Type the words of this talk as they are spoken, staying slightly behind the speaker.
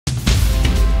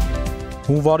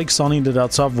Հունվարի 20-ին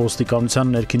լրացավ ոստիկանության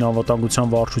ներքին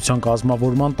անվտանգության վարչության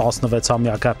կազմավորման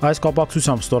 16-ամյակը։ Այս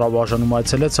կապակցությամբ ստորաբաժանում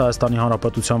այցելեց Հայաստանի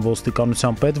Հանրապետության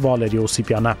ոստիկանության պետ Վալերի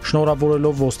Օսիպյանը։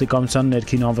 Շնորհավորելով ոստիկանության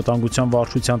ներքին անվտանգության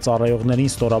վարչության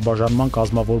ծառայողներին ստորաբաժանման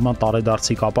կազմավորման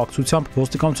տարեդարձի կապակցությամբ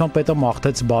ոստիկանության պետը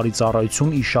մաղթեց բարի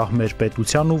ծառայություն իշահ մեր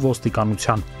պետության ու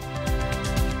ոստիկանության։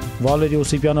 Վալերի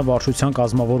Օսիպյանը վարչության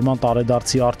կազմավորման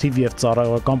տարեդարձի առթիվ եւ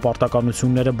ծառայողական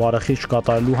պարտականությունները բարեխիղճ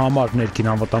կատարելու համար ներքին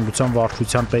անվտանգության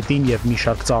վարչության պետին եւ մի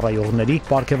շարք ծառայողների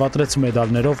պարգևատրեց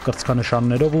մեդալներով,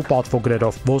 կրծքանշաններով ու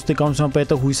պատվոգրերով։ Ոստիկանության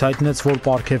պետը հույս հայտնեց, որ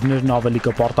պարգևներն ավելի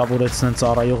կպարտավորեցնեն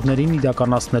ծառայողներին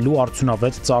իրականացնելու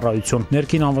արդյունավետ ծառայություն։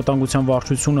 Ներքին անվտանգության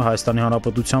վարչությունը Հայաստանի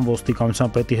Հանրապետության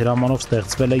ոստիկանության պետի հրամանով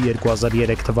ստեղծվել է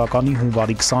 2003 թվականի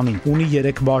հունվարի 20-ին։ Ունի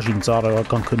 3 բաժին՝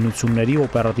 ծառայողական քննությունների,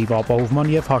 օպերատիվ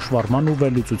ապահովման եւ հաշվառման ու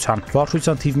վերլուծության։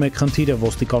 Վարչության թիվ 1 խնդիրը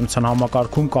ոստիկանության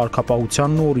համակարգում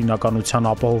կարգապահությանն ու օրինականության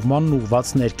ապահովմանն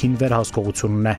ուղղված ներքին վերահսկողությունն է։